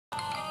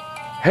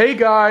Hey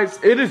guys,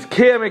 it is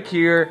Kamek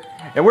here,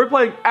 and we're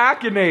playing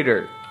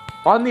Akinator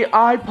on the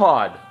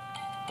iPod,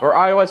 or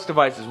iOS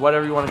devices,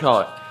 whatever you want to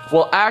call it.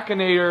 Well,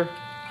 Akinator,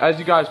 as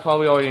you guys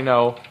probably already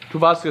know,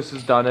 Tubuscus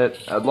has done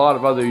it, a lot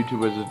of other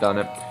YouTubers have done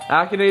it.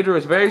 Akinator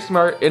is very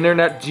smart,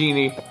 internet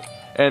genie,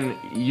 and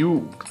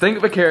you think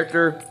of a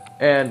character,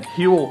 and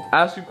he will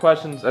ask you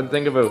questions and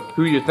think about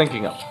who you're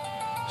thinking of.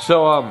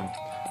 So,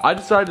 I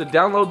decided to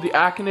download the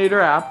Akinator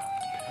app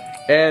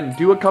and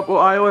do a couple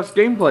iOS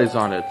gameplays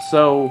on it.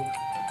 So,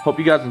 hope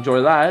you guys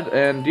enjoy that,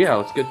 and yeah,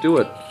 let's get to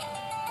it.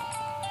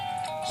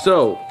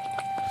 So,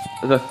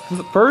 the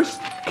first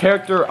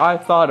character I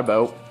thought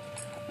about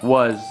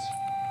was,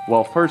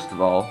 well, first of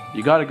all,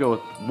 you gotta go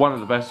with one of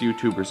the best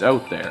YouTubers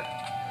out there.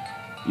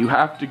 You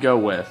have to go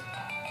with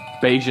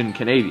Bayesian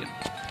Canadian.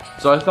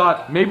 So I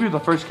thought maybe the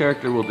first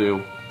character we'll do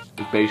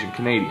is Bayesian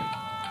Canadian.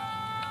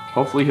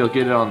 Hopefully he'll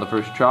get it on the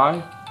first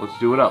try. Let's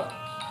do it up.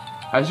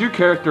 Has your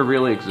character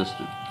really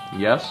existed?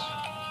 Yes.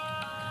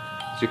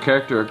 Is your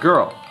character a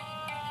girl?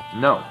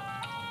 No.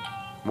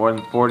 More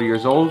than 40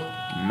 years old?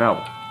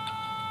 No.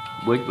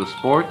 Linked with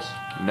sports?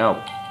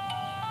 No.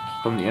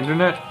 From the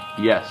internet?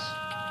 Yes.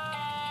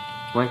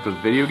 Linked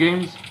with video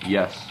games?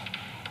 Yes.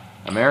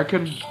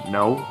 American?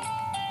 No.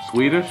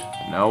 Swedish?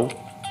 No.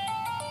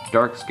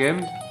 Dark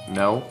skinned?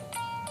 No.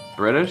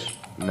 British?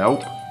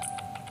 Nope.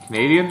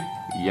 Canadian?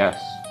 Yes.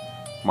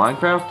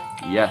 Minecraft?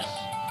 Yes.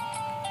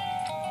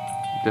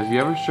 Does he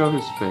ever show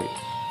his face?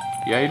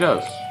 Yeah, he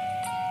does.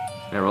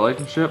 In a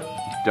relationship?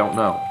 Don't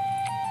know.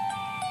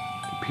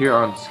 Appear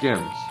on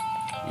skins?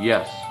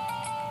 Yes.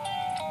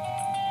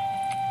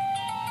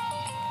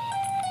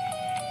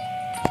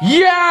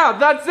 Yeah,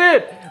 that's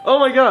it! Oh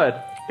my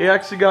god, he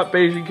actually got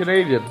Bayesian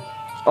Canadian.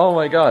 Oh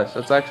my gosh,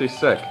 that's actually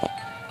sick.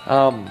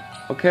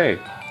 Okay.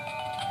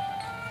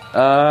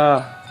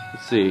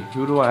 Let's see,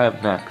 who do I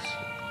have next?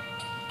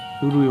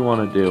 Who do we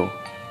want to do?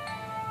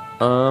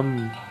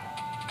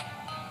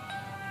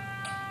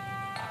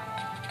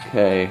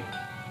 Okay.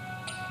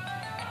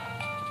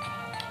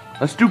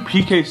 Let's do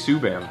PK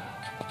Subban.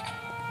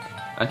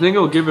 I think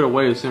he'll give it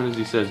away as soon as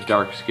he says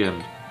dark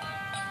skinned.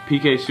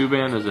 PK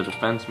Subban is a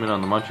defenseman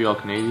on the Montreal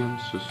Canadiens,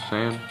 just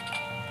saying.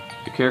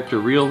 The character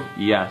real?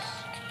 Yes.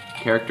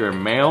 Character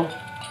male?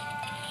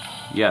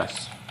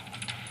 Yes.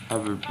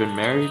 Ever been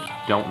married?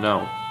 Don't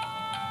know.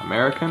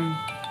 American?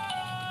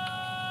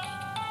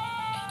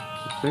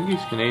 I think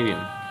he's Canadian.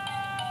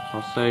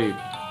 I'll say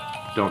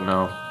don't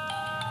know.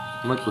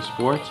 Linked with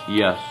sports?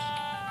 Yes.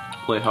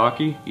 Play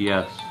hockey?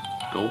 Yes.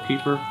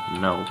 Goalkeeper?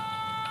 No.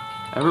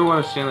 Ever won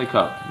a Stanley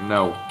Cup?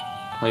 No.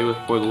 Play with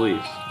for the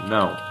Leafs?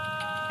 No.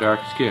 Dark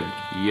skinned?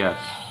 Yes.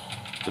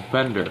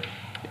 Defender?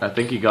 I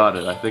think he got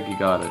it.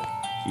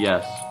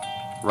 Yes.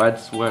 Red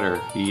sweater?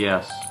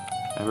 Yes.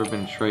 Ever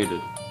been traded?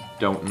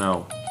 Don't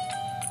know.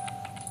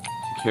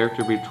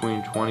 Character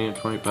between 20 and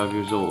 25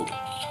 years old?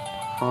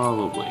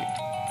 Probably.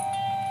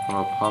 From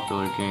a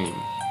popular game?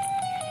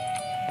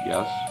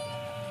 Yes.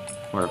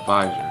 Or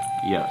advisor?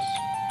 Yes.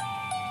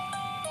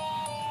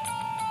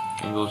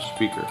 English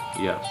speaker?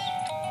 Yes.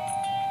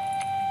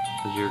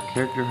 Does your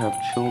character have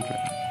children?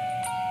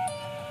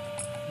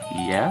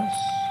 Yes?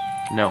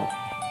 No.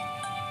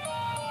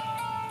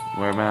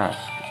 Wear a mask?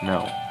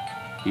 No.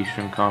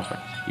 Eastern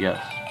Conference?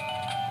 Yes.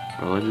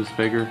 Religious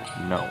figure?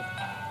 No.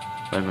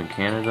 Live in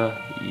Canada?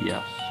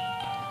 Yes.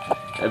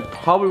 And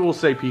probably will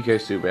say PK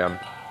Subban.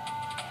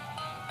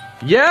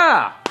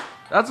 Yeah!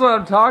 That's what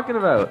I'm talking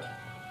about.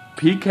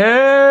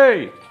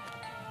 PK!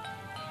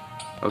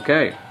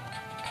 Okay.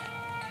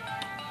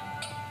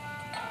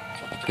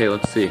 Okay,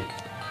 let's see.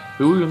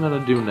 Who are we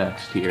gonna do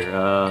next here?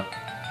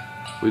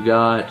 We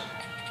got...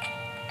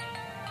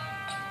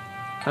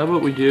 How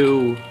about we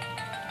do...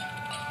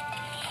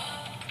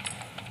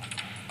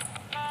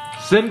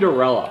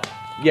 Cinderella.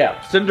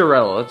 Yeah,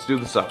 Cinderella. Let's do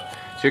this up.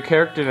 Is your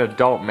character an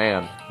adult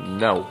man?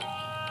 No.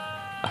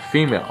 A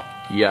female?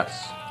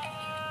 Yes.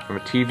 From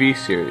a TV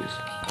series?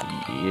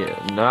 Yeah.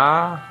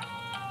 Nah.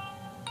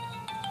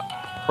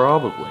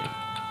 Probably.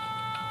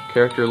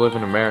 Character live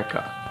in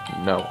America?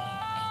 No.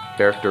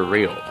 Character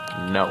real?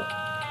 No.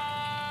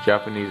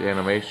 Japanese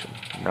animation?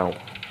 No.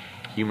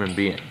 Human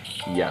being?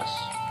 Yes.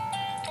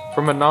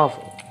 From a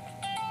novel?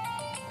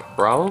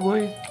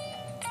 Probably.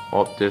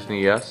 Walt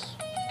Disney? Yes.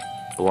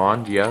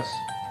 Blonde? Yes.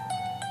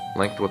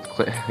 Linked with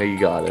you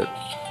got it.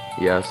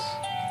 Yes.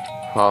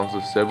 Problems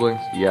with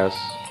siblings? Yes.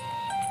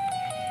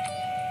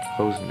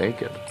 Pose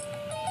naked?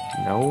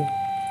 No.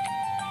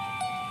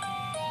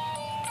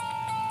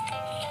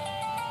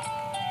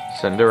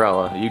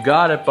 Cinderella. You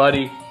got it,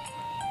 buddy.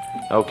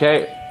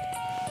 Okay.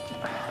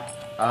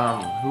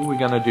 Who are we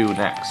gonna do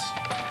next?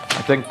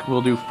 I think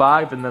we'll do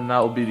 5 and then that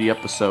will be the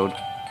episode.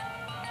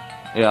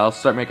 Yeah, I'll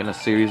start making a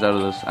series out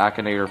of this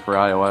Akinator for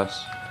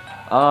iOS.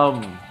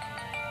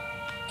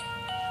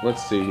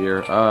 Let's see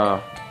here.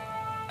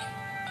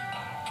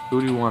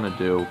 Who do you want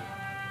to do?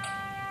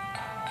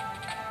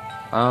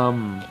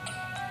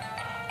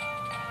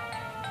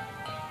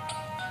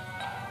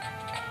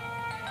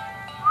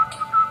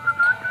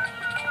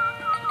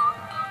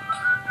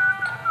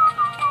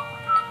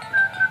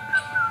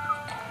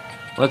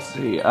 Let's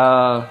see,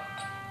 how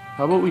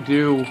about we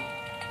do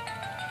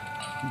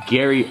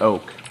Gary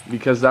Oak?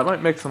 Because that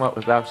might mix him up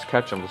with Ash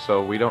Ketchum,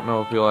 so we don't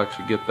know if he'll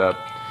actually get that.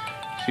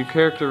 Does your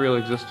character really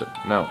existed?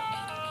 No.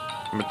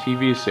 From a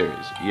TV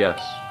series? Yes.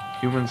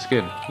 Human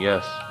skin?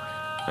 Yes.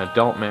 An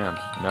adult man?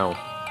 No.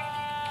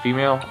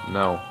 Female?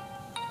 No.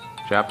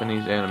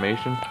 Japanese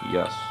animation?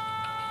 Yes.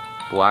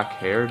 Black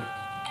haired?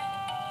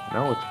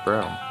 No, it's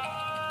brown.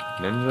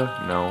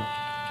 Ninja? No.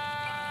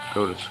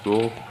 Go to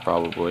school?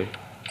 Probably.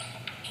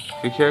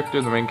 Is your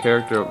character the main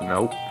character?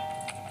 Nope.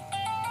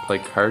 Play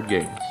card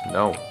games?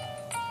 No.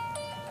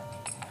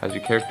 Has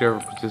your character ever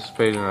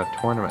participated in a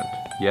tournament?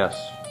 Yes.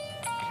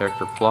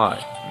 Character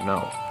fly?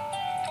 No.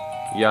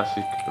 Yes,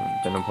 he's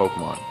been in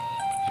Pokemon.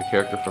 Is your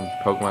character from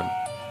Pokemon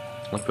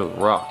Link with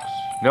Rocks?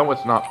 No,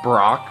 it's not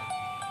Brock.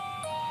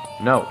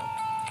 No.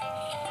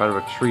 Part of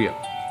a trio.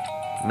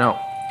 No.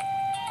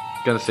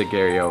 Gonna say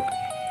Gary Oak.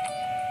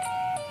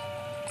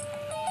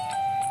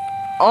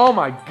 Oh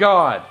my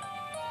god!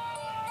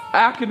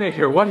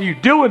 Akinator, what are you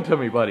doing to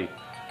me, buddy?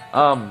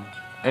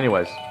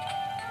 Anyways.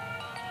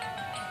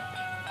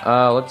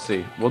 Let's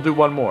see. We'll do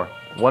one more.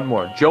 One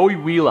more. Joey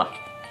Wheeler.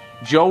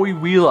 Joey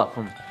Wheeler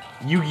from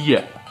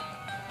Yu-Gi-Oh!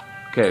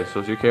 Okay,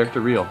 so is your character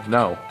real?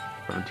 No.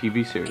 From a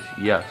TV series?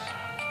 Yes.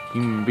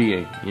 Human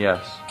being?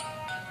 Yes.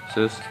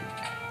 Sis?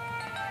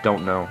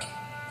 Don't know.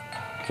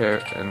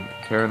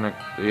 Karen,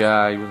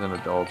 yeah, he was an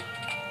adult.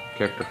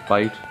 Character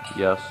fight?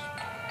 Yes.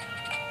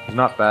 He's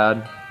not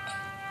bad.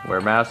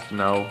 Wear mask?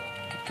 No.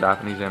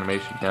 Japanese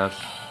animation? Yes.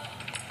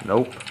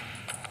 Nope.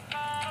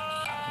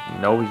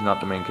 No, he's not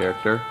the main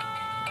character.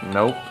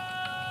 Nope.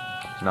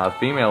 He's not a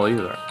female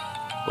either.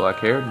 Black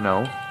haired?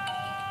 No.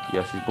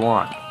 Yes, he's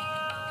blonde.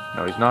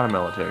 No, he's not a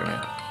military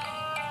man.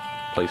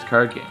 Plays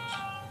card games.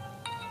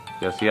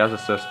 Yes, he has a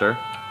sister.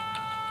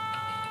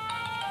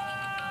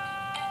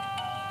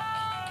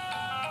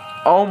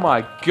 Oh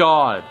my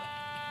god!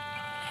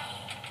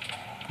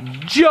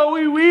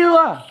 Joey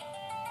Wheeler!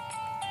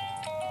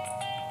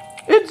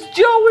 It's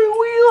Joey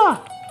Wheeler!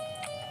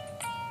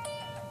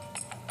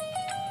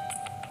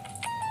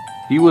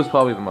 He was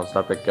probably the most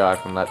epic guy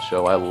from that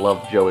show. I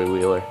love Joey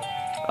Wheeler.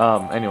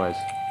 Anyways.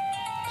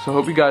 So I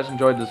hope you guys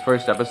enjoyed this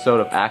first episode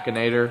of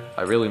Akinator.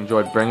 I really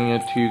enjoyed bringing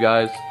it to you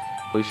guys.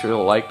 Please sure to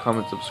like,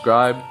 comment,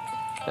 subscribe.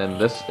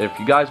 And if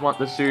you guys want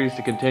this series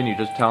to continue,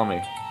 just tell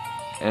me.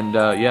 And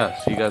yeah,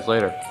 see you guys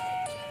later.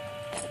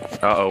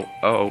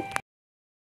 Uh-oh.